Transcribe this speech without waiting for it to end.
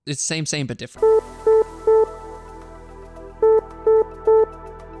It's same, but different.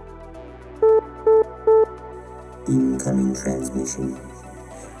 Incoming transmission.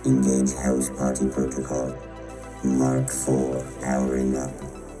 Engage house party protocol. Mark 4 powering up.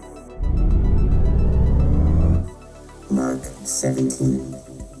 Mark 17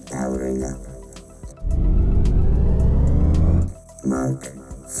 powering up. Mark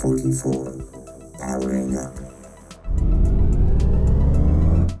 44 powering up.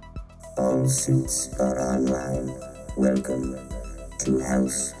 All suits are online. Welcome to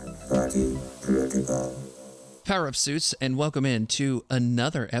House Party Protocol. Power up, suits, and welcome in to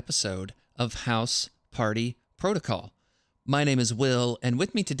another episode of House Party Protocol. My name is Will, and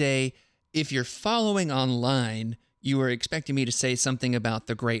with me today, if you're following online, you were expecting me to say something about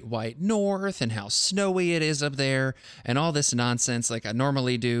the Great White North and how snowy it is up there and all this nonsense like I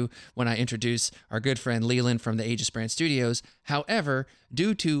normally do when I introduce our good friend Leland from the Aegis Brand Studios. However,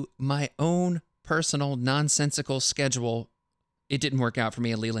 due to my own personal nonsensical schedule, it didn't work out for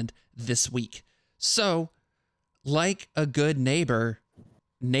me and Leland this week. So, like a good neighbor,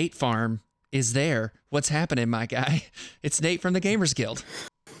 Nate Farm is there. What's happening, my guy? It's Nate from the Gamers Guild.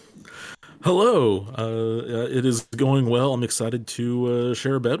 Hello. It is going well. I'm excited to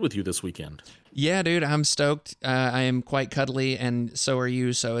share a bed with you this weekend. Yeah, dude, I'm stoked. I am quite cuddly, and so are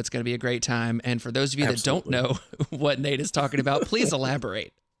you, so it's going to be a great time. And for those of you that don't know what Nate is talking about, please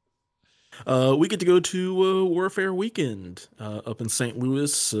elaborate. We get to go to Warfare Weekend up in St.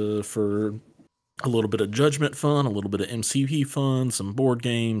 Louis for a little bit of Judgment fun, a little bit of MCP fun, some board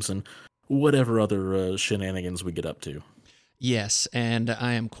games, and whatever other shenanigans we get up to. Yes, and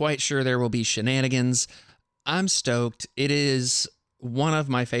I am quite sure there will be shenanigans. I'm stoked. It is one of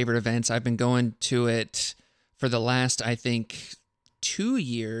my favorite events. I've been going to it for the last, I think, 2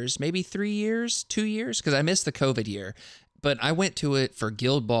 years, maybe 3 years, 2 years, because I missed the COVID year. But I went to it for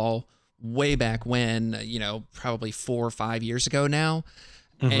Guild Ball way back when, probably 4 or 5 years ago now.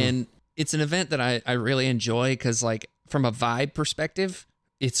 Mm-hmm. And it's an event that I really enjoy because, like, from a vibe perspective,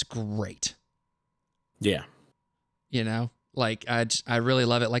 it's great. Yeah. Like, I really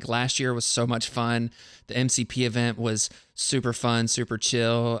love it. Like, last year was so much fun. The MCP event was super fun, super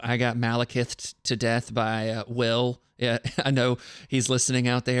chill. I got Malekithed to death by Will. Yeah, I know he's listening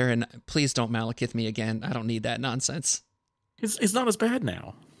out there, and please don't Malekith me again. I don't need that nonsense. He's not as bad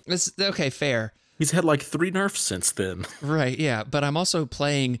now. It's okay, fair. He's had like 3 nerfs since then. Right, yeah. But I'm also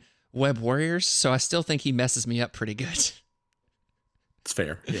playing Web Warriors, so I still think he messes me up pretty good. It's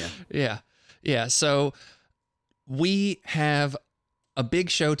fair, yeah. Yeah, so we have a big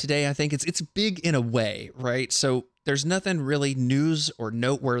show today. I think it's big in a way, right? So there's nothing really news or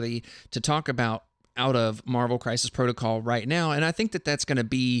noteworthy to talk about out of Marvel Crisis Protocol right now, and I think that that's going to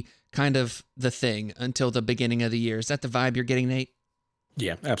be kind of the thing until the beginning of the year. Is that the vibe you're getting, Nate?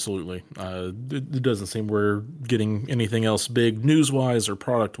 Yeah, absolutely. It doesn't seem we're getting anything else big news-wise or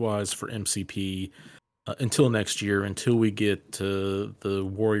product-wise for MCP until next year, until we get to the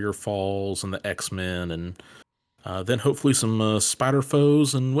Warrior Falls and the X-Men, and then hopefully some spider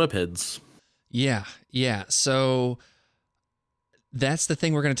foes and webheads. Yeah. So that's the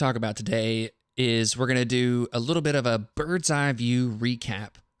thing we're going to talk about today. Is we're going to do a little bit of a bird's eye view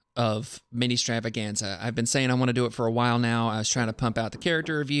recap of Mini-Stravaganza. I've been saying I want to do it for a while now. I was trying to pump out the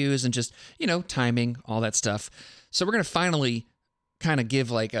character reviews and just, timing, all that stuff. So we're going to finally kind of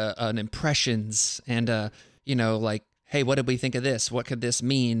give like an impressions and, like, hey, what did we think of this? What could this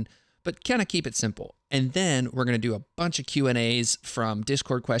mean? But kind of keep it simple. And then we're going to do a bunch of Q&As from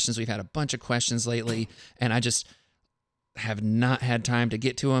Discord questions. We've had a bunch of questions lately, and I just have not had time to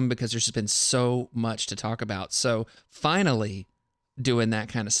get to them because there's just been so much to talk about. So finally doing that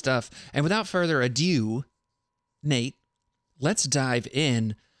kind of stuff. And without further ado, Nate, let's dive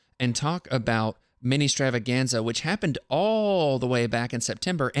in and talk about Mini-Stravaganza, which happened all the way back in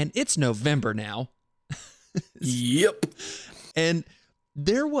September, and it's November now. Yep. And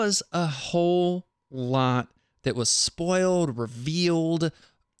there was a whole lot that was spoiled, revealed,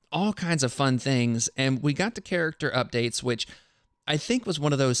 all kinds of fun things. And we got the character updates, which I think was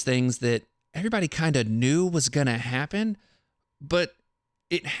one of those things that everybody kind of knew was going to happen, but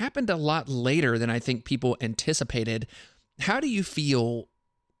it happened a lot later than I think people anticipated. How do you feel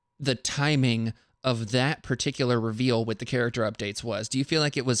the timing of that particular reveal with the character updates was? Do you feel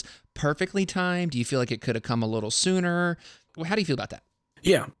like it was perfectly timed? Do you feel like it could have come a little sooner? How do you feel about that?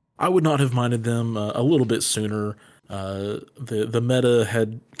 Yeah, I would not have minded them a little bit sooner. The meta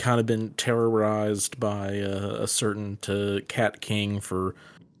had kind of been terrorized by a certain Cat King for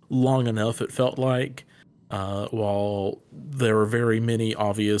long enough, it felt like. While there were very many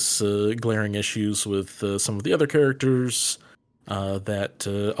obvious glaring issues with some of the other characters, that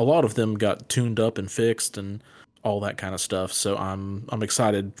a lot of them got tuned up and fixed and all that kind of stuff. So I'm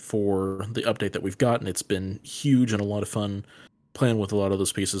excited for the update that we've gotten. It's been huge and a lot of fun playing with a lot of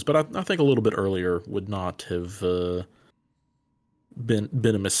those pieces. But I think a little bit earlier would not have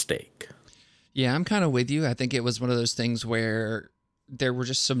been a mistake. Yeah, I'm kind of with you. I think it was one of those things where there were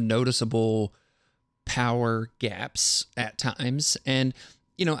just some noticeable power gaps at times. And,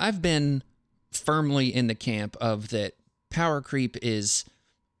 I've been firmly in the camp of that power creep is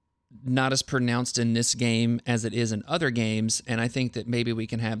not as pronounced in this game as it is in other games. And I think that maybe we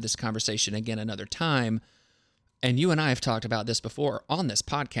can have this conversation again another time. And you and I have talked about this before on this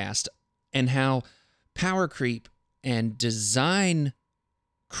podcast and how power creep and design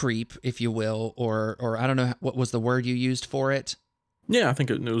creep, if you will, or I don't know what was the word you used for it. Yeah, I think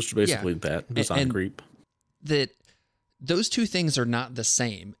it was basically that design creep. That those two things are not the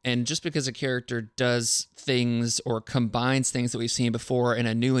same. And just because a character does things or combines things that we've seen before in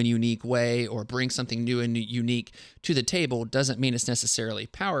a new and unique way or brings something new and unique to the table doesn't mean it's necessarily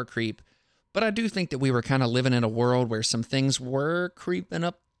power creep. But I do think that we were kind of living in a world where some things were creeping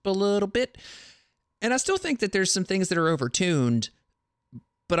up a little bit. And I still think that there's some things that are overtuned,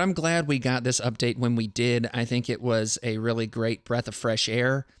 but I'm glad we got this update when we did. I think it was a really great breath of fresh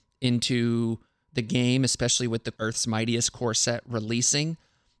air into the game, especially with the Earth's Mightiest core set releasing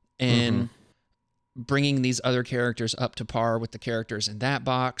and bringing these other characters up to par with the characters in that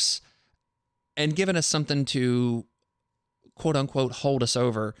box and giving us something to quote unquote hold us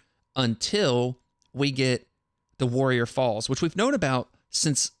over until we get the Warrior Falls, which we've known about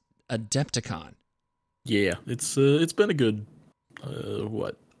since Adepticon. Yeah, it's been a good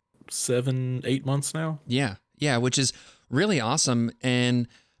 7-8 months now. Yeah, which is really awesome. And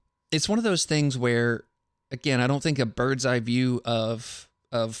it's one of those things where, again, I don't think a bird's eye view of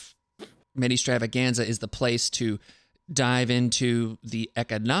Mini-Stravaganza is the place to dive into the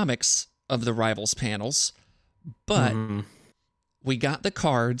economics of the Rivals panels, but we got the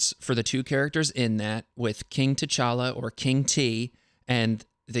cards for the two characters in that with King T'Challa or King T and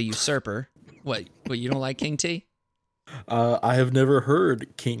the Usurper. What, you don't like King T? I have never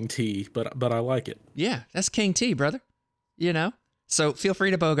heard King T, but I like it. Yeah, that's King T, brother. So feel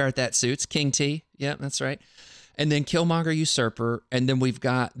free to Bogart that suits. King T. Yeah, that's right. And then Killmonger Usurper. And then we've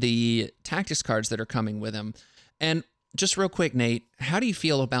got the tactics cards that are coming with him. And just real quick, Nate, how do you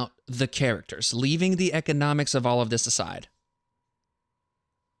feel about the characters, leaving the economics of all of this aside?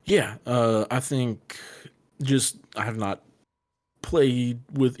 Yeah, I think I have not played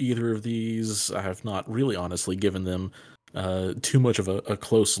with either of these. I have not really honestly given them too much of a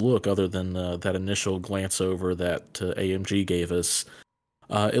close look other than that initial glance over that AMG gave us.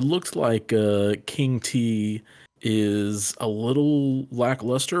 It looks like King T is a little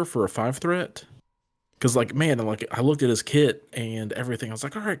lackluster for a 5 threat. Because I looked at his kit and everything. I was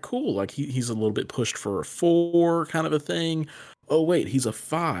like, all right, cool. Like he's a little bit pushed for a 4 kind of a thing. Oh wait, he's a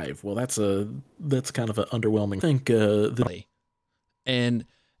 5. Well, that's kind of an underwhelming. I think and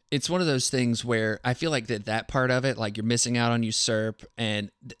it's one of those things where I feel like that part of it, like you're missing out on Usurp,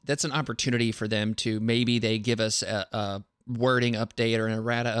 and that's an opportunity for them to maybe they give us a wording update or an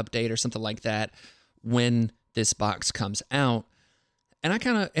errata update or something like that when this box comes out. And I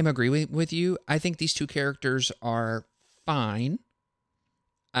kind of am agreeing with you. I think these two characters are fine.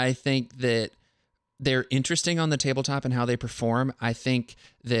 I think that they're interesting on the tabletop and how they perform. I think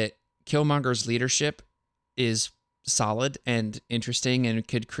that Killmonger's leadership is solid and interesting and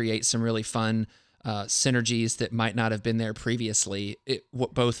could create some really fun synergies that might not have been there previously,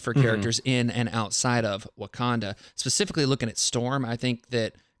 both for characters in and outside of Wakanda. Specifically looking at Storm, I think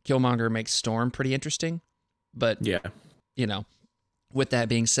that Killmonger makes Storm pretty interesting. But, with that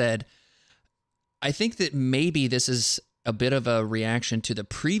being said, I think that maybe this is a bit of a reaction to the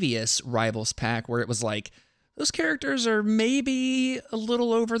previous Rivals pack where it was like, those characters are maybe a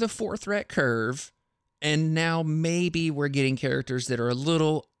little over the 4 threat curve. And now maybe we're getting characters that are a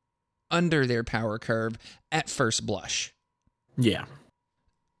little under their power curve at first blush. Yeah.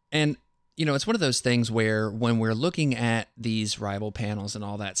 And, it's one of those things where when we're looking at these rival panels and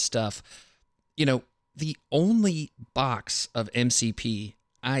all that stuff, the only box of MCP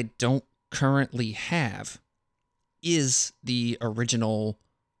I don't currently have is the original,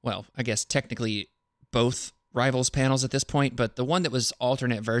 well, I guess technically both Rivals panels at this point, but the one that was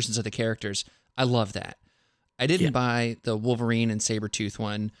alternate versions of the characters, I love that. I didn't buy the Wolverine and Sabretooth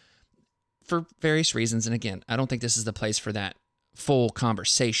one for various reasons. And again, I don't think this is the place for that full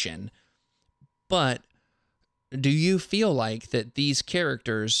conversation. But do you feel like that these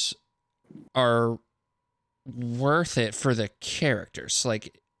characters are worth it for the characters?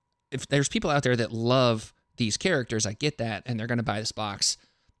 Like, if there's people out there that love these characters. I get that, and they're going to buy this box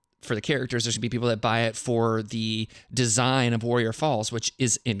for the characters. There's going to be people that buy it for the design of Warrior Falls, which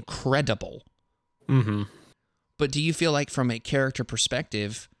is incredible. Mm-hmm. But do you feel like from a character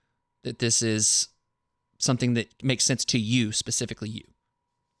perspective that this is something that makes sense to you, specifically you?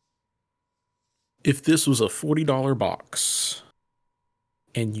 If this was a $40 box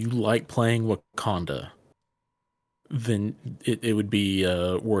and you like playing Wakanda, then it would be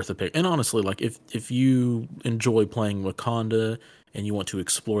worth a pick. And honestly, like if you enjoy playing Wakanda and you want to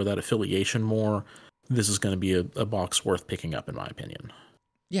explore that affiliation more, this is going to be a box worth picking up, in my opinion.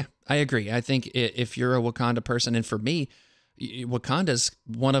 Yeah, I agree. I think if you're a Wakanda person, and for me, Wakanda's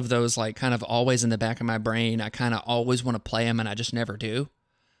one of those like kind of always in the back of my brain. I kind of always want to play them, and I just never do.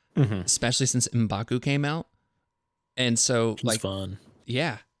 Mm-hmm. Especially since M'Baku came out, and so it's like fun.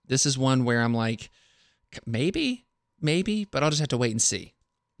 Yeah, this is one where I'm like, maybe, but I'll just have to wait and see.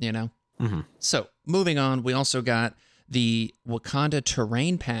 You know. Mm-hmm. So moving on, we also got the Wakanda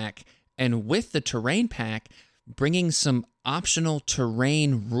terrain pack, and with the terrain pack, bringing some optional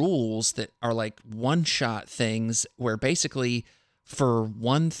terrain rules that are like one-shot things where basically for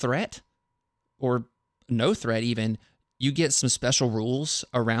one threat or no threat even, you get some special rules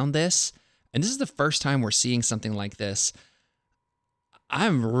around this. And this is the first time we're seeing something like this.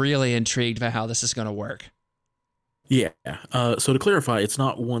 I'm really intrigued by how this is going to work. Yeah. So to clarify, it's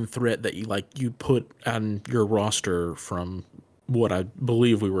not one threat that you put on your roster from what I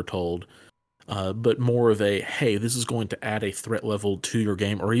believe we were told. But more of a, hey, this is going to add a threat level to your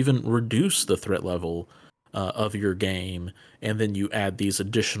game or even reduce the threat level of your game. And then you add these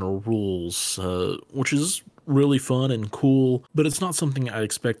additional rules, which is really fun and cool. But it's not something I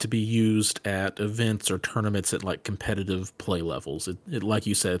expect to be used at events or tournaments at like competitive play levels. It like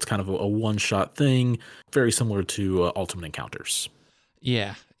you said, it's kind of a one-shot thing, very similar to Ultimate Encounters.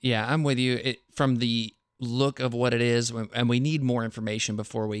 Yeah, I'm with you. From the look of what it is, and we need more information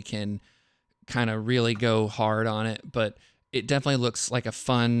before we can kind of really go hard on it, but it definitely looks like a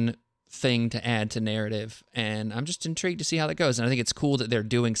fun thing to add to narrative, and I'm just intrigued to see how that goes. And I think it's cool that they're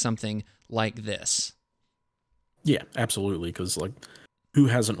doing something like this. Yeah, absolutely, because like who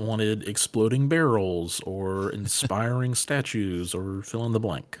hasn't wanted exploding barrels or inspiring statues or fill in the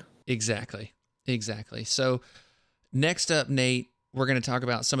blank? Exactly. So next up, Nate, we're going to talk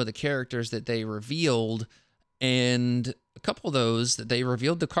about some of the characters that they revealed, and a couple of those that they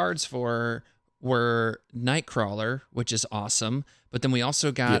revealed the cards for were Nightcrawler, which is awesome. But then we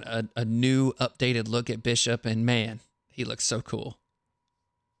also got a new updated look at Bishop, and man, he looks so cool.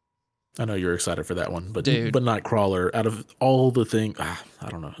 I know you're excited for that one, but Dude. But Nightcrawler, out of all the things, I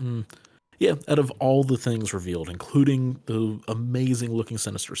don't know. Yeah, out of all the things revealed, including the amazing looking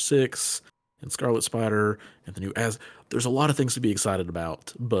Sinister Six and Scarlet Spider and the new there's a lot of things to be excited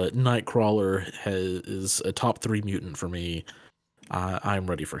about, but Nightcrawler is a top 3 mutant for me. I'm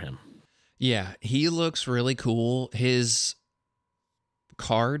ready for him. Yeah, he looks really cool. His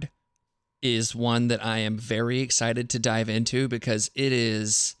card is one that I am very excited to dive into because it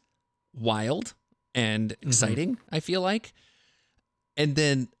is wild and exciting, I feel like. And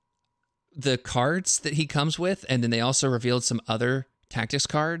then the cards that he comes with, and then they also revealed some other tactics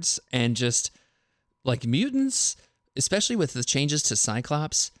cards, and just like mutants, especially with the changes to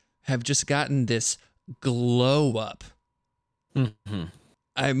Cyclops, have just gotten this glow up. Mm-hmm.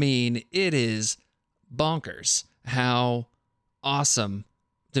 I mean, it is bonkers how awesome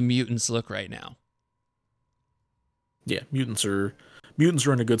the mutants look right now. Yeah, mutants are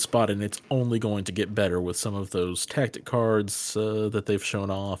in a good spot, and it's only going to get better with some of those tactic cards that they've shown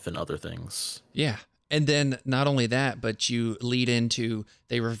off and other things. Yeah, and then not only that, but you lead into,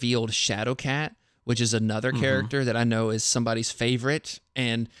 they revealed Shadowcat, which is another character that I know is somebody's favorite,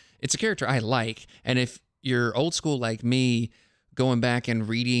 and it's a character I like. And if you're old school like me, going back and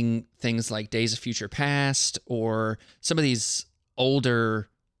reading things like Days of Future Past or some of these older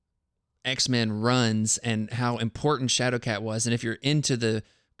X-Men runs and how important Shadowcat was, and if you're into the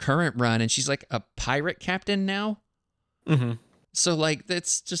current run, and she's like a pirate captain now, so like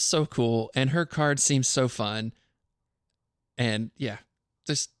that's just so cool, and her card seems so fun, and yeah,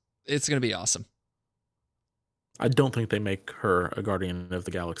 just it's gonna be awesome. I don't think they make her a Guardian of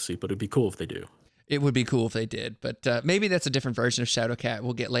the Galaxy, but it'd be cool if they do. It would be cool if they did, but maybe that's a different version of Shadowcat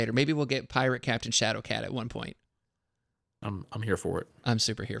we'll get later. Maybe we'll get Pirate Captain Shadowcat at one point. I'm here for it. I'm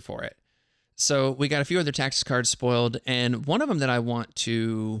super here for it. So we got a few other tactics cards spoiled, and one of them that I want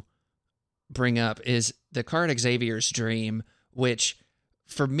to bring up is the card Xavier's Dream, which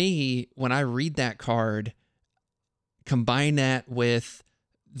for me, when I read that card, combine that with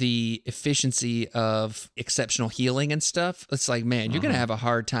the efficiency of exceptional healing and stuff, it's like, man, you're going to have a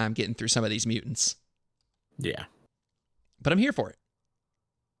hard time getting through some of these mutants. Yeah. But I'm here for it.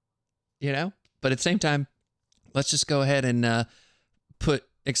 But at the same time, let's just go ahead and put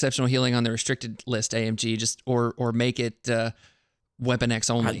exceptional healing on the restricted list, AMG, or make it Weapon X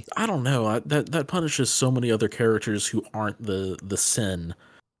only. I don't know. That punishes so many other characters who aren't the sin.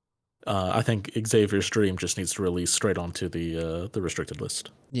 I think Xavier's Dream just needs to release straight onto the restricted list.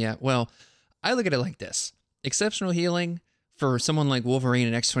 Yeah, well, I look at it like this. Exceptional healing for someone like Wolverine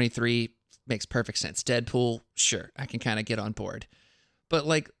and X-23 makes perfect sense. Deadpool, sure, I can kind of get on board. But,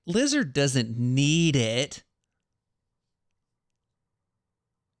 like, Lizard doesn't need it.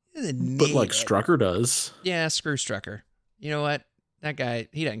 But, like, Strucker does. Yeah, screw Strucker. You know what? That guy,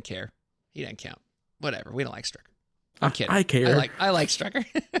 he doesn't care. He doesn't count. Whatever, we don't like Strucker. I'm kidding. I care. I like Strucker.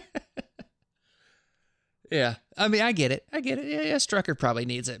 Yeah, I mean, I get it. Yeah, Strucker probably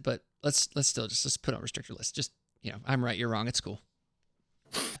needs it, but let's still just put on restricted list. Just, I'm right, you're wrong. It's cool.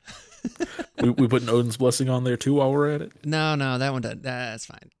 we putting Odin's Blessing on there too while we're at it? No, that one doesn't. That's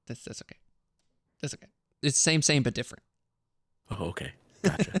fine. That's okay. That's okay. It's same, but different. Oh, okay.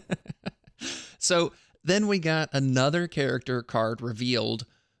 Gotcha. So then we got another character card revealed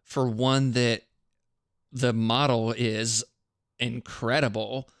for one that the model is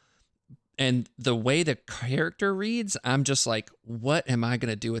incredible. And the way the character reads, I'm just like, what am I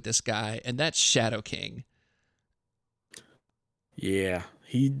going to do with this guy? And that's Shadow King. Yeah,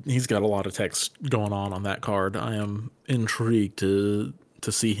 he's got a lot of text going on that card. I am intrigued to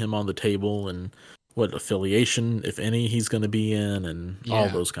see him on the table and what affiliation, if any, he's going to be in and all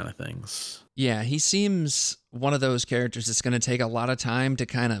those kind of things. Yeah, he seems one of those characters that's going to take a lot of time to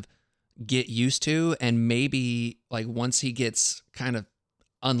kind of get used to, and maybe like once he gets kind of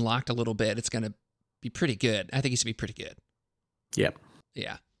unlocked a little bit, it's going to be pretty good. I think he's going to be pretty good. Yep.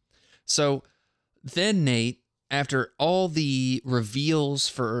 Yeah. So then, Nate, after all the reveals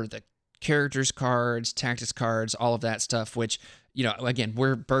for the characters cards, tactics cards, all of that stuff, which, again,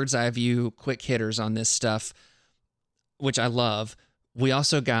 we're bird's eye view, quick hitters on this stuff, which I love. We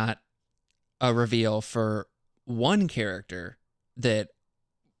also got a reveal for one character that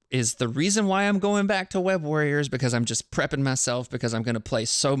is the reason why I'm going back to Web Warriors, because I'm just prepping myself because I'm going to play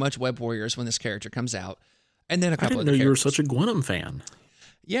so much Web Warriors when this character comes out. And then a couple of I didn't know you were such a Gwenum fan.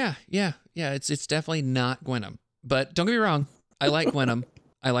 Yeah. It's definitely not Gwenum. But don't get me wrong, I like Gwenum.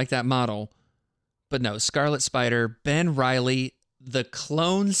 I like that model. But no, Scarlet Spider, Ben Reilly, the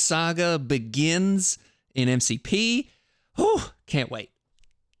Clone Saga begins in MCP. Whew, can't wait.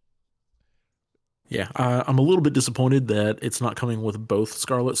 Yeah, I'm a little bit disappointed that it's not coming with both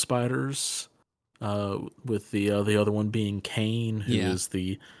Scarlet Spiders, with the other one being Kane, who is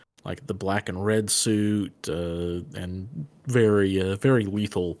the black and red suit and very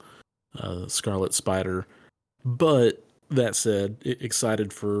lethal Scarlet Spider. But that said,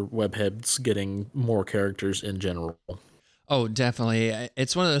 excited for Webheads getting more characters in general. Oh, definitely.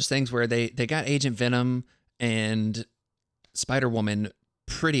 It's one of those things where they got Agent Venom and Spider-Woman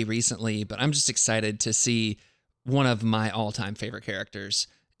pretty recently, but I'm just excited to see one of my all-time favorite characters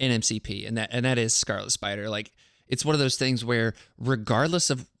in MCP, and that is Scarlet Spider. Like, it's one of those things where regardless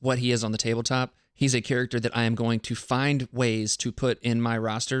of what he is on the tabletop, he's a character that I am going to find ways to put in my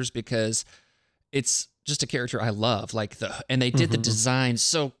rosters because it's just a character I love. And they did the design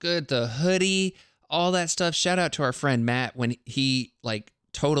so good, the hoodie, all that stuff. Shout out to our friend Matt when he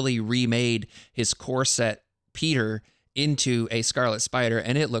totally remade his core set Peter into a Scarlet Spider,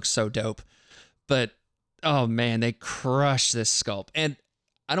 and it looks so dope. But oh man, they crushed this sculpt. And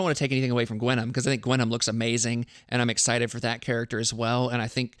I don't want to take anything away from Gwenum, because I think Gwenum looks amazing, and I'm excited for that character as well. And I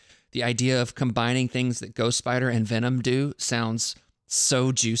think the idea of combining things that Ghost Spider and Venom do sounds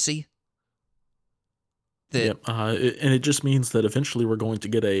so juicy. And it just means that eventually we're going to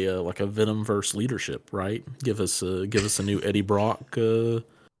get a Venomverse leadership, right? Give us a new Eddie Brock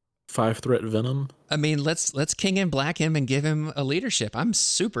 5-threat Venom. I mean, let's King and Black him and give him a leadership. I'm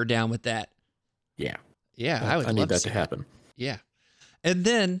super down with that. Yeah. I need that to happen. Yeah. And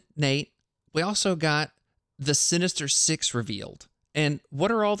then, Nate, we also got the Sinister Six revealed. And what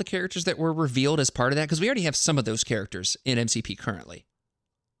are all the characters that were revealed as part of that? Because we already have some of those characters in MCP currently.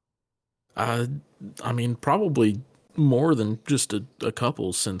 I mean, probably more than just a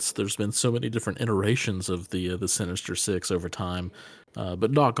couple, since there's been so many different iterations of the Sinister Six over time.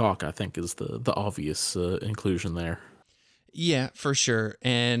 But Doc Ock, I think, is the obvious inclusion there. Yeah, for sure.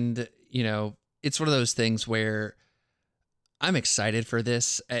 And, it's one of those things where I'm excited for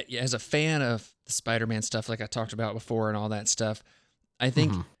this. As a fan of the Spider-Man stuff, like I talked about before and all that stuff, I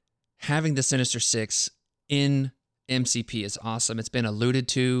think having the Sinister Six in MCP is awesome. It's been alluded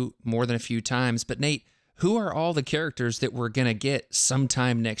to more than a few times. But Nate, who are all the characters that we're going to get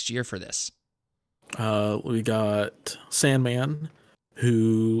sometime next year for this? We got Sandman,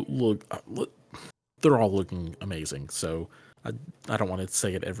 who look, they're all looking amazing. So I don't want to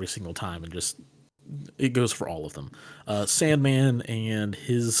say it every single time and just it goes for all of them. Sandman and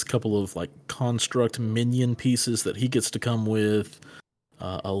his couple of like construct minion pieces that he gets to come with.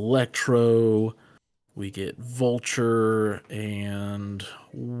 Electro. We get Vulture and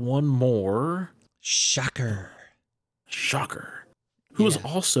one more. Shocker. Shocker. Who is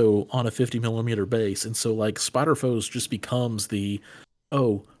Yeah. also on a 50 millimeter base. And so like Spider Foes just becomes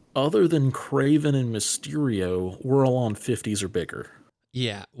other than Craven and Mysterio, we're all on 50s or bigger.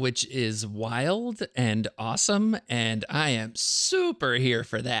 Yeah, which is wild and awesome, and I am super here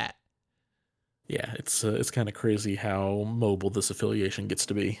for that. Yeah, it's kind of crazy how mobile this affiliation gets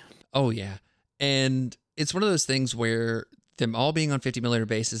to be. Oh yeah, and it's one of those things where them all being on 50 millimeter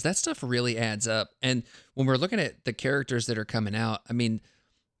bases, that stuff really adds up. And when we're looking at the characters that are coming out, I mean,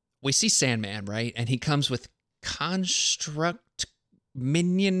 we see Sandman, right? And he comes with construct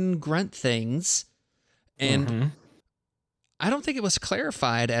minion grunt things, and Mm-hmm. I don't think it was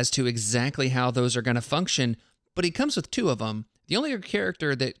clarified as to exactly how those are going to function, but he comes with two of them. The only other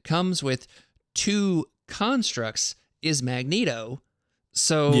character that comes with two constructs is Magneto.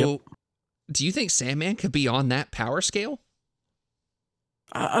 So, Yep. do you think Sandman could be on that power scale?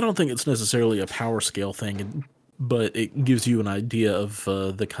 I don't think it's necessarily a power scale thing, but it gives you an idea of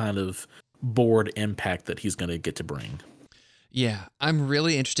the kind of board impact that he's going to get to bring. Yeah, I'm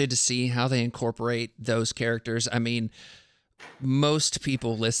really interested to see how they incorporate those characters. I mean, most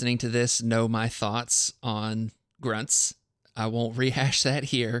people listening to this know my thoughts on grunts. I won't rehash that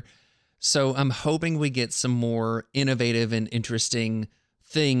here. So I'm hoping we get some more innovative and interesting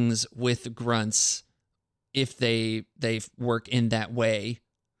things with grunts if they work in that way.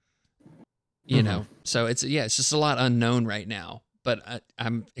 You know, so it's just a lot unknown right now. But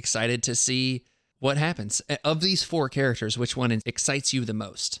I'm excited to see what happens. Of these four characters, which one excites you the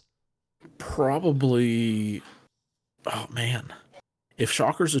most? Probably. Oh man, if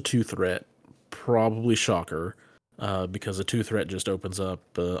Shocker's a 2 threat, probably Shocker, because a 2 threat just opens up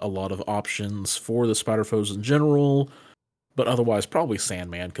a lot of options for the Spider Foes in general. But otherwise, probably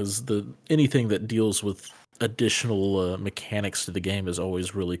Sandman, because anything that deals with additional mechanics to the game is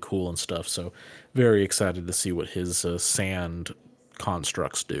always really cool and stuff. So, very excited to see what his sand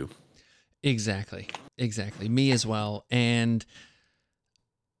constructs do. Exactly. Me as well. And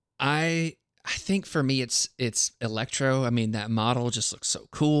I think for me it's Electro. I mean, that model just looks so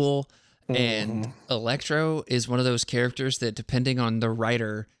cool. And Electro is one of those characters that, depending on the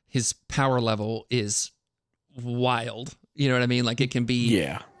writer, his power level is wild. You know what I mean? Like, it can be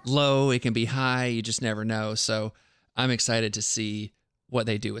low, it can be high, you just never know. So I'm excited to see what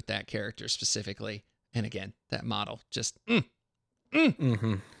they do with that character specifically. And again, that model just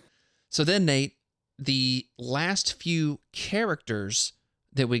So then, Nate, the last few characters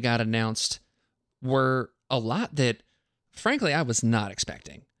that we got announced were a lot that, frankly, I was not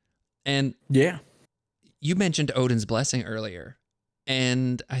expecting. And Yeah. you mentioned Odin's Blessing earlier,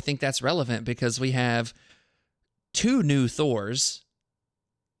 and I think that's relevant because we have two new Thors,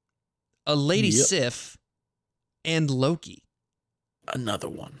 a Lady Sif, and Loki. Another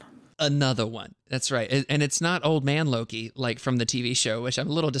one. That's right. And it's not old man Loki like from the TV show, which I'm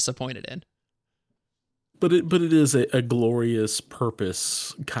a little disappointed in. But it is a glorious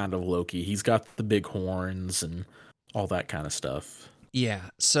purpose kind of Loki. He's got the big horns and all that kind of stuff. Yeah.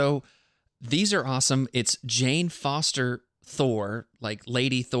 So these are awesome. It's Jane Foster Thor, like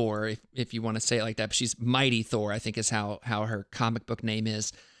Lady Thor, if you want to say it like that. But she's Mighty Thor, I think is how her comic book name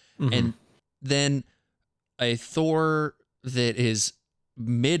is. Mm-hmm. And then a Thor that is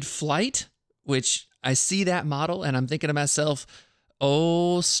mid-flight, which I see that model and I'm thinking to myself,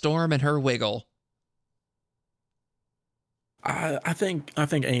 oh, Storm and her wiggle. I think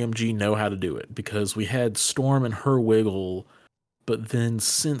AMG know how to do it, because we had Storm and her wiggle, but then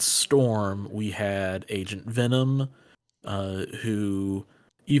since Storm we had Agent Venom, who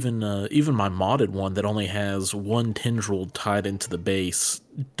even my modded one that only has one tendril tied into the base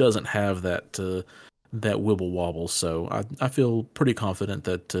doesn't have that wibble wobble. So I feel pretty confident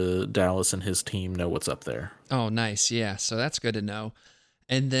that Dallas and his team know what's up there. Oh, nice. Yeah. So that's good to know.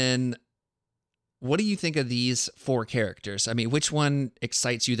 And then, what do you think of these four characters? I mean, which one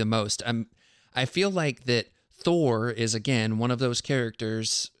excites you the most? I feel like that Thor is, again, one of those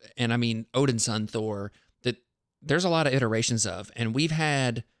characters, and I mean Odin's son Thor, that there's a lot of iterations of. And we've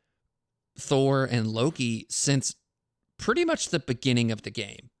had Thor and Loki since pretty much the beginning of the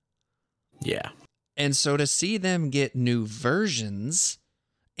game. Yeah. And so to see them get new versions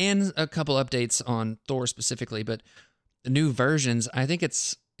and a couple updates on Thor specifically, but the new versions, I think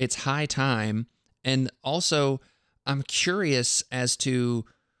it's high time. And also, I'm curious as to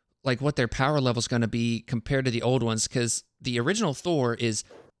like what their power level is going to be compared to the old ones, because the original Thor is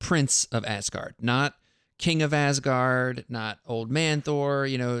Prince of Asgard, not King of Asgard, not Old Man Thor.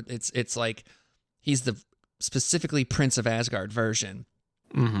 You know, it's like he's the specifically Prince of Asgard version.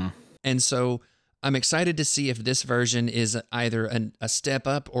 Mm-hmm. And so I'm excited to see if this version is either a step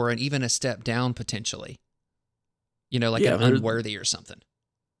up or even a step down potentially. You know, like an unworthy or something.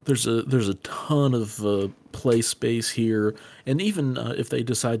 There's a ton of play space here, and even if they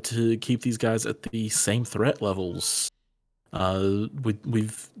decide to keep these guys at the same threat levels,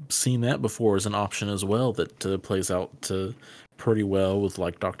 we've seen that before as an option as well that plays out pretty well with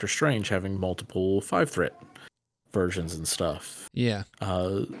like Doctor Strange having multiple 5-threat versions and stuff. Yeah.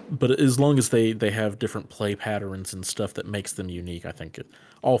 But as long as they have different play patterns and stuff that makes them unique, I think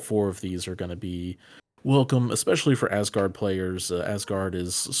all 4 of these are going to be welcome, especially for Asgard players. Asgard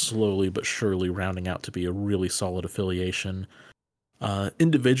is slowly but surely rounding out to be a really solid affiliation.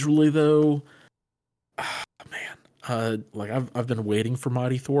 Individually, though, like I've been waiting for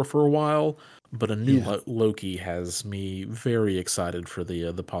Mighty Thor for a while, but a new Loki has me very excited for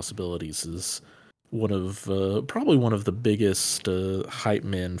the possibilities. Is probably one of the biggest hype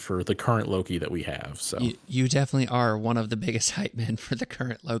men for the current Loki that we have. So you definitely are one of the biggest hype men for the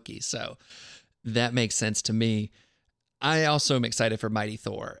current Loki. So that makes sense to me. I also am excited for Mighty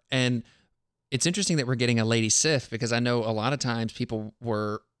Thor. And it's interesting that we're getting a Lady Sif, because I know a lot of times people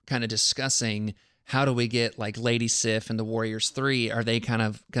were kind of discussing how do we get like Lady Sif and the Warriors 3? Are they kind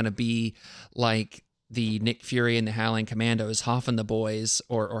of going to be like the Nick Fury and the Howling Commandos, Hoff and the boys,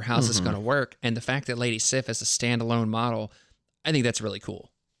 or how's this going to work? And the fact that Lady Sif is a standalone model, I think that's really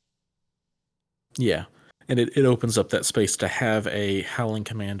cool. Yeah. And it opens up that space to have a Howling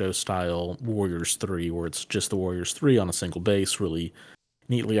Commando style Warriors 3, where it's just the Warriors 3 on a single base really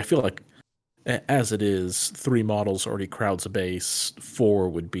neatly. I feel like as it is, 3 models already crowds a base. 4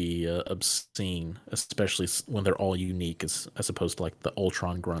 would be obscene, especially when they're all unique as opposed to like the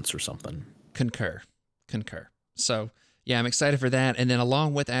Ultron grunts or something. Concur. So yeah, I'm excited for that. And then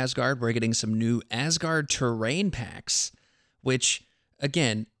along with Asgard, we're getting some new Asgard terrain packs, which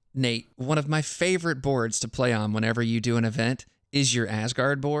again, Nate, one of my favorite boards to play on whenever you do an event is your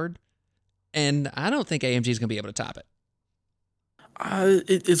Asgard board. And I don't think AMG is going to be able to top it.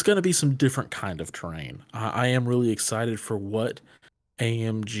 It's going to be some different kind of terrain. I am really excited for what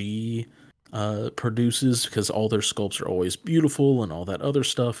AMG produces, because all their sculpts are always beautiful and all that other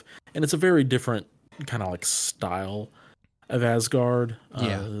stuff. And it's a very different kind of like style of Asgard.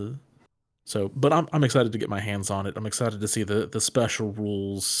 Yeah. But I'm excited to get my hands on it. I'm excited to see the special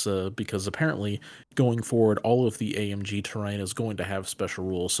rules, because apparently going forward, all of the AMG terrain is going to have special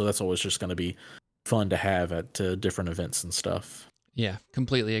rules. So that's always just going to be fun to have at different events and stuff. Yeah,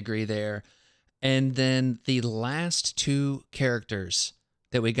 completely agree there. And then the last 2 characters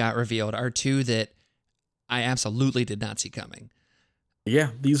that we got revealed are 2 that I absolutely did not see coming.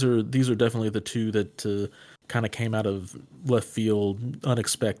 Yeah, these are definitely the 2 that kind of came out of left field,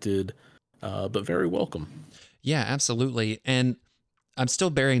 unexpected. But very welcome. Yeah, absolutely. And I'm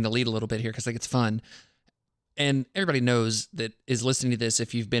still burying the lead a little bit here because like it's fun. And everybody knows that is listening to this.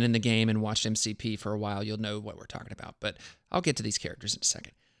 If you've been in the game and watched MCP for a while, you'll know what we're talking about. But I'll get to these characters in a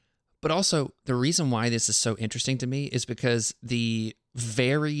second. But also, the reason why this is so interesting to me is because the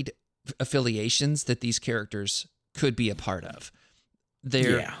varied affiliations that these characters could be a part of.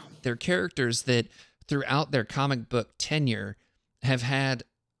 They're characters that throughout their comic book tenure have had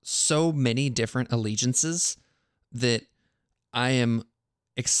so many different allegiances that I am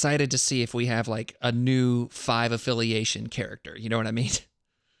excited to see if we have like a new 5 affiliation character. You know what I mean?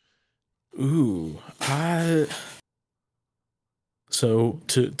 Ooh, so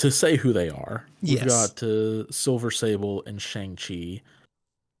to say who they are, we've got Silver Sable and Shang-Chi.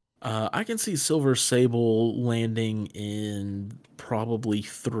 I can see Silver Sable landing in probably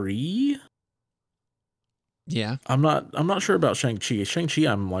 3. Yeah. I'm not sure about Shang-Chi. Shang-Chi,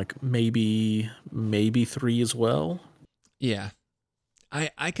 I'm like maybe 3 as well. Yeah.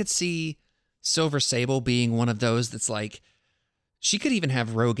 I could see Silver Sable being one of those that's like, she could even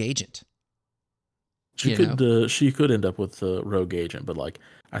have Rogue Agent. She could end up with a Rogue Agent, but like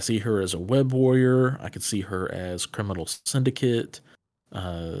I see her as a Web Warrior. I could see her as Criminal Syndicate.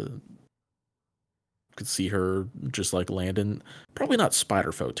 Could see her just like landing, probably not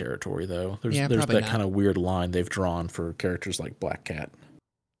Spider-Foe territory though. There's that kind of weird line they've drawn for characters like Black Cat.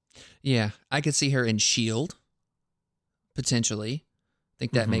 Yeah, I could see her in Shield potentially. I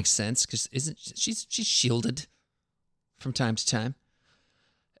think that makes sense because she's shielded from time to time.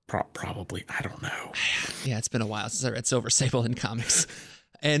 Probably, I don't know. Yeah, it's been a while since I read Silver Sable in comics.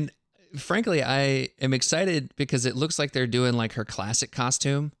 And frankly, I am excited because it looks like they're doing like her classic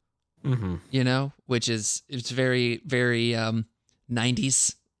costume, you know, which is, it's very, very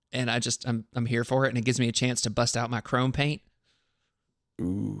 90s. And I'm here for it. And it gives me a chance to bust out my chrome paint.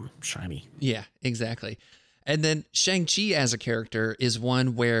 Ooh, shiny. Yeah, exactly. And then Shang-Chi as a character is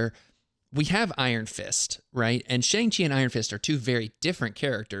one where we have Iron Fist, right? And Shang-Chi and Iron Fist are two very different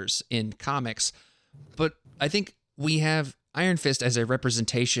characters in comics. But I think we have Iron Fist as a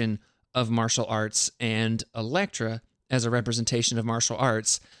representation of martial arts and Elektra as a representation of martial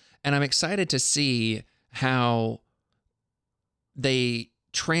arts. And I'm excited to see how they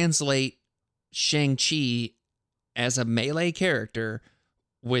translate Shang-Chi as a melee character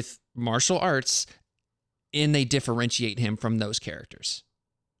with martial arts, and they differentiate him from those characters.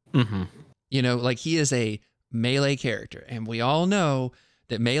 You know, like he is a melee character, and we all know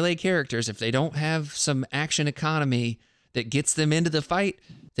that melee characters, if they don't have some action economy that gets them into the fight,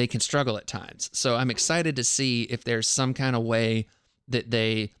 they can struggle at times. So I'm excited to see if there's some kind of way that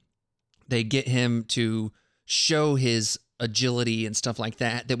they get him to show his agility and stuff like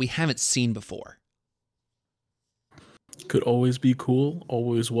that we haven't seen before. Could always be cool,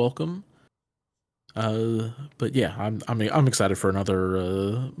 always welcome. But yeah, I'm excited for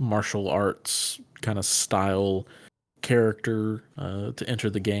another martial arts kind of style character to enter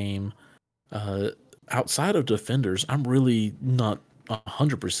the game. Outside of Defenders, I'm really not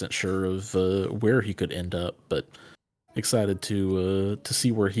 100% sure of where he could end up, but excited to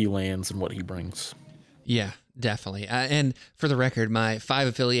see where he lands and what he brings. Yeah, definitely. And for the record, my 5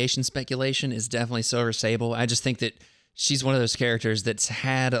 affiliation speculation is definitely Silver Sable. I just think that she's one of those characters that's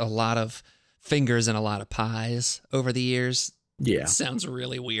had a lot of fingers and a lot of pies over the years. Yeah. It sounds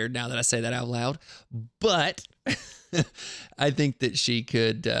really weird now that I say that out loud, but I think that she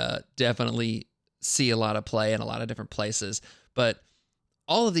could definitely see a lot of play in a lot of different places. But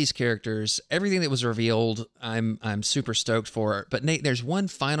all of these characters, everything that was revealed, I'm super stoked for. But Nate, there's one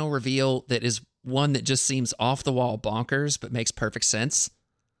final reveal that is one that just seems off the wall bonkers, but makes perfect sense.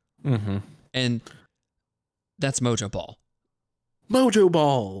 And that's Mojo Ball. Mojo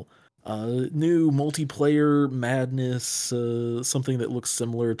Ball! New multiplayer madness, something that looks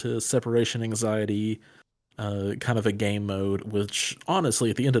similar to Separation Anxiety, kind of a game mode, which honestly,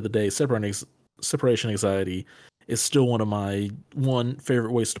 at the end of the day, Separation Anxiety is still one of my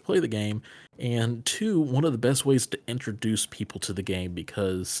favorite ways to play the game, and 2, one of the best ways to introduce people to the game,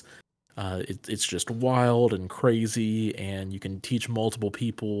 because it's just wild and crazy, and you can teach multiple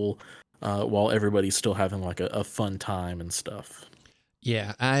people while everybody's still having like a fun time and stuff.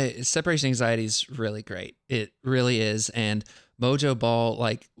 Yeah, Separation Anxiety is really great. It really is. And Mojo Ball,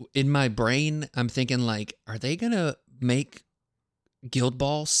 like in my brain, I'm thinking like, are they gonna make Guild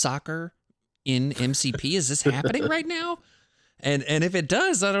Ball soccer in MCP? Is this happening right now? And if it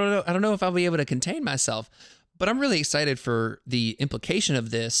does, I don't know if I'll be able to contain myself. But I'm really excited for the implication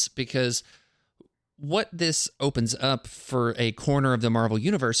of this, because what this opens up for a corner of the Marvel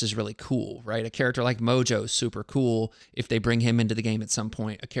Universe is really cool, right? A character like Mojo is super cool if they bring him into the game at some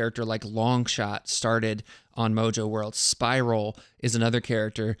point. A character like Longshot started on Mojo World. Spiral is another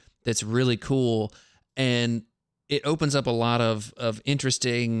character that's really cool. And it opens up a lot of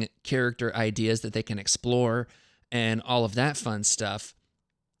interesting character ideas that they can explore and all of that fun stuff.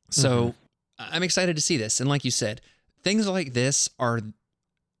 So I'm excited to see this. And like you said, things like this are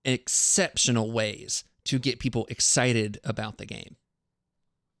exceptional ways to get people excited about the game.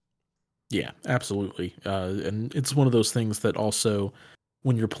 Yeah, absolutely. And it's one of those things that also,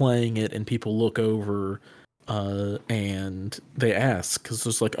 when you're playing it and people look over and they ask, because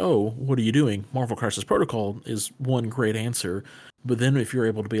it's like, oh, what are you doing? Marvel Crisis Protocol is one great answer. But then if you're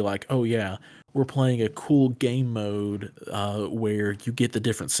able to be like, oh yeah, we're playing a cool game mode where you get the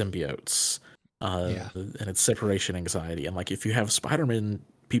different symbiotes, and it's Separation Anxiety. And like, if you have Spider-Man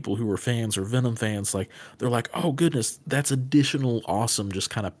people who are fans or Venom fans, like, they're like, oh goodness, that's additional awesome just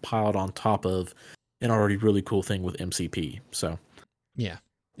kind of piled on top of an already really cool thing with MCP. So yeah,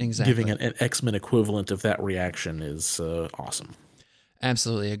 exactly. Giving an X-Men equivalent of that reaction is awesome.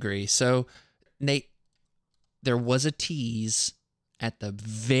 Absolutely agree. So Nate, there was a tease at the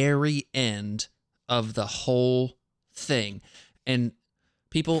very end of the whole thing, and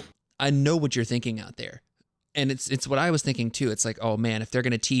people, I know what you're thinking out there. And it's what I was thinking too. It's like, oh man, if they're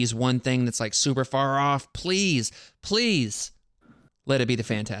going to tease one thing that's like super far off, please let it be the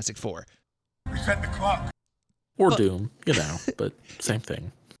Fantastic Four. Reset the clock. Or Doom, but same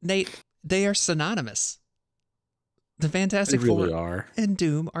thing. Nate, they are synonymous. The Fantastic They really Four are. and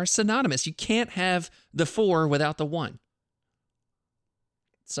Doom are synonymous. You can't have the 4 without the 1.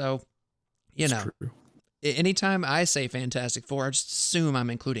 So, It's true. anytime I say Fantastic Four, I just assume I'm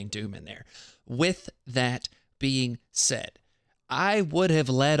including Doom in there. With that being said, I would have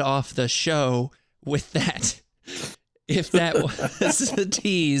led off the show with that if that was the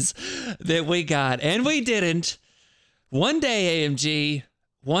tease that we got. And we didn't. One day, AMG,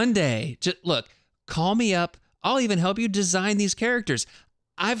 one day. Just look, call me up. I'll even help you design these characters.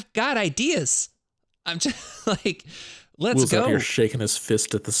 I've got ideas. I'm just like, let's Will's go. out here shaking his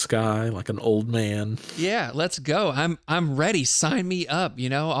fist at the sky like an old man. Yeah, let's go. I'm ready. Sign me up.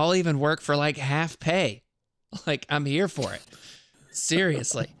 I'll even work for like half pay. Like, I'm here for it.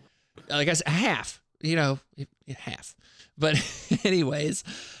 Seriously. Like I said, half. Half. But anyways,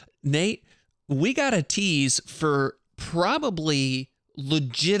 Nate, we got a tease for probably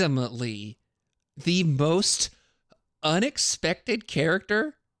legitimately the most unexpected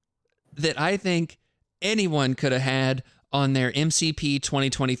character that I think anyone could have had on their MCP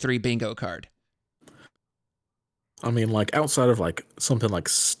 2023 bingo card. I mean, like, outside of like something like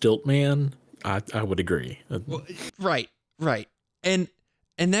Stiltman, I would agree. Well, right. And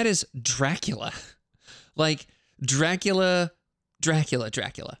that is Dracula. Like Dracula. Like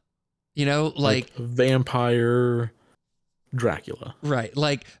vampire Dracula. Right.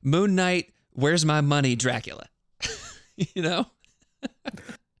 Like Moon Knight, where's my money, Dracula?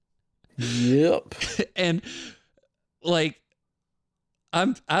 Yep. And like I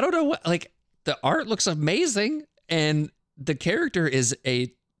don't know what, like, the art looks amazing and the character is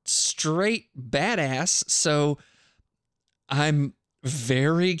a straight badass, so I'm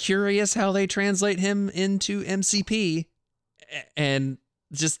very curious how they translate him into MCP. And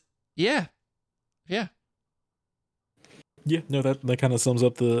just yeah, no, that kind of sums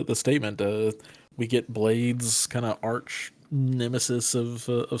up the statement. We get Blade's kind of arch nemesis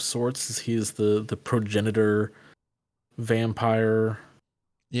of sorts. He's the progenitor vampire.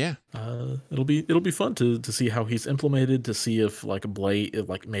 Yeah. It'll be fun to see how he's implemented, to see if like Blade, if,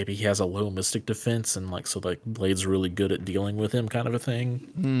 like, maybe he has a low mystic defense and like, so like Blade's really good at dealing with him, kind of a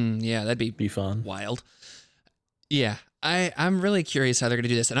thing. Yeah, that'd be fun. Wild. Yeah. I'm really curious how they're going to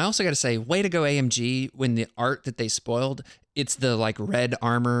do this. And I also got to say, way to go, AMG, when the art that they spoiled, it's the like red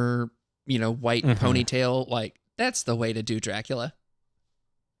armor, white ponytail. Like, that's the way to do Dracula.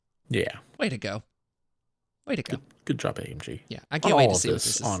 Yeah. Way to go. Good job, AMG. Yeah. I can't wait to see what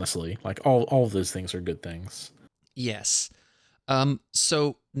this is. Honestly, like all of those things are good things. Yes.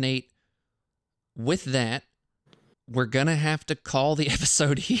 So Nate, with that, we're going to have to call the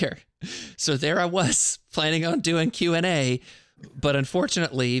episode here. So there I was planning on doing Q&A, but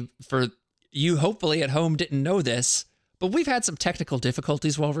unfortunately for you, hopefully at home didn't know this, but we've had some technical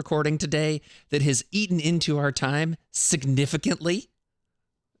difficulties while recording today that has eaten into our time significantly.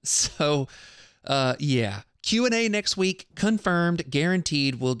 So, yeah, Q&A next week, confirmed,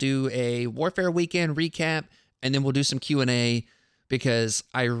 guaranteed. We'll do a Warfare Weekend recap, and then we'll do some Q&A because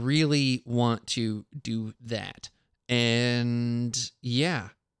I really want to do that. And yeah.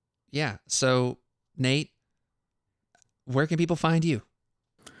 So, Nate, where can people find you?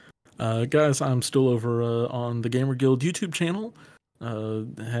 Guys, I'm still over on the Gamer Guild YouTube channel.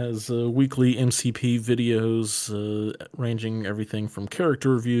 Has weekly MCP videos ranging everything from character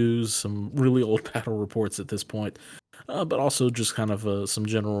reviews, some really old battle reports at this point, but also just kind of some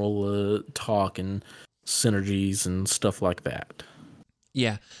general talk and synergies and stuff like that.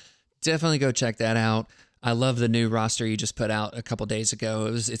 Yeah, definitely go check that out. I love the new roster you just put out a couple days ago.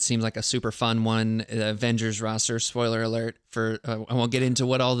 It seemed like a super fun one. The Avengers roster, spoiler alert, for I won't get into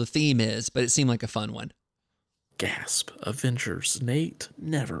what all the theme is, but it seemed like a fun one. Gasp. Avengers, Nate,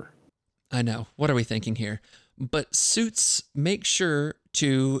 never. I know. What are we thinking here? But Suits, make sure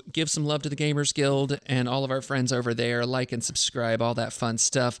to give some love to the Gamers Guild and all of our friends over there. Like and subscribe, all that fun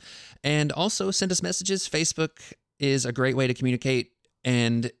stuff. And also send us messages. Facebook is a great way to communicate.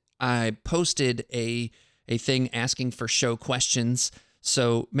 And I posted a thing asking for show questions.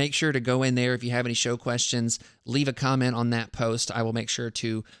 So make sure to go in there if you have any show questions, leave a comment on that post. I will make sure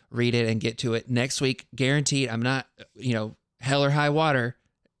to read it and get to it next week. Guaranteed. I'm not, hell or high water.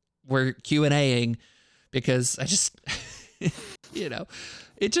 We're Q&Aing because I just, it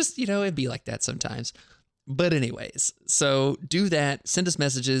just, it'd be like that sometimes. But anyways, so do that. Send us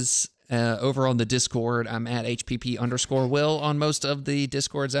messages over on the Discord. I'm at HPP_Will on most of the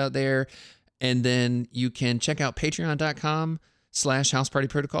Discords out there. And then you can check out patreon.com/House Party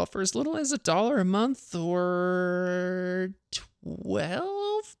Protocol for as little as $1 a month or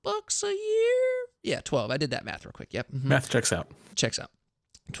 $12 a year. Yeah, 12. I did that math real quick. Yep. Mm-hmm. Math checks out.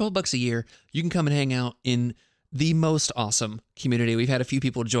 $12 a year. You can come and hang out in the most awesome community. We've had a few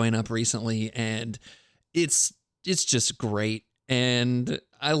people join up recently, and it's just great. And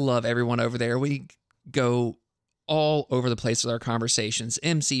I love everyone over there. We go all over the place with our conversations.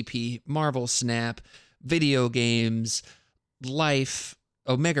 MCP, Marvel Snap, video games, life,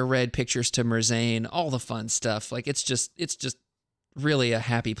 Omega Red pictures to Merzane, all the fun stuff. Like it's just really a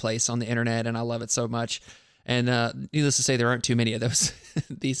happy place on the internet, and I love it so much. And needless to say, there aren't too many of those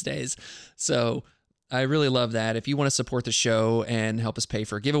these days. So I really love that. If you want to support the show and help us pay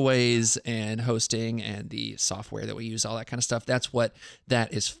for giveaways and hosting and the software that we use, all that kind of stuff, that's what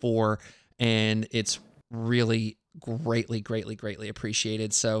that is for. And it's really greatly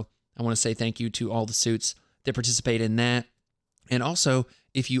appreciated. So I want to say thank you to all the suits that participate in that. And also,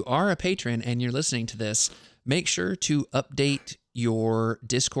 if you are a patron and you're listening to this, make sure to update your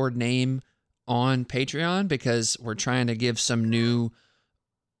Discord name on Patreon, because we're trying to give some new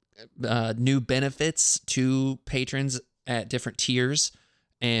benefits to patrons at different tiers,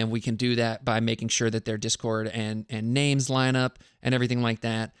 and we can do that by making sure that their Discord and names line up and everything like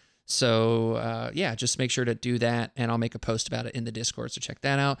that. So yeah, just make sure to do that, and I'll make a post about it in the Discord, so check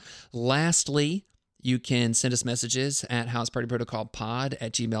that out. Lastly, you can send us messages at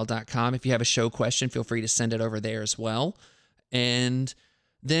housepartyprotocolpod@gmail.com. If you have a show question, feel free to send it over there as well. And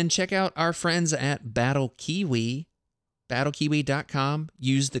then check out our friends at Battle Kiwi, battlekiwi.com.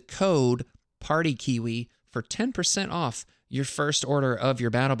 Use the code PARTYKIWI for 10% off your first order of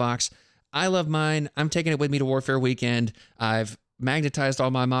your battle box. I love mine. I'm taking it with me to Warfare Weekend. I've magnetized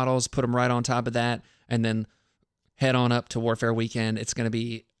all my models, put them right on top of that, and then head on up to Warfare Weekend. It's going to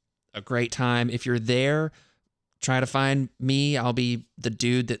be a great time. If you're there, try to find me. I'll be the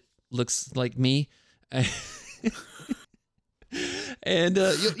dude that looks like me. And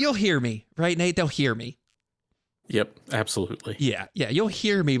you'll hear me, right, Nate? They'll hear me. Yep, absolutely. Yeah, you'll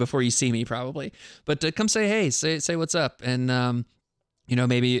hear me before you see me, probably. But come say hey, say what's up, and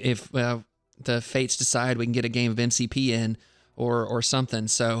maybe if the fates decide, we can get a game of MCP in or something.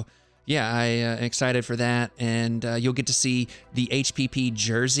 So yeah, I am excited for that, and you'll get to see the HPP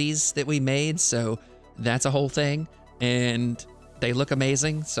jerseys that we made. So that's a whole thing, and they look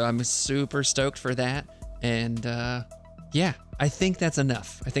amazing. So I'm super stoked for that, and yeah, I think that's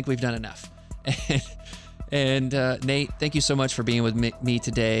enough. I think we've done enough. And Nate, thank you so much for being with me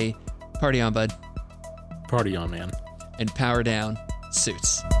today. Party on, bud. Party on, man. And power down,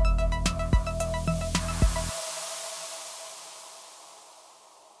 suits.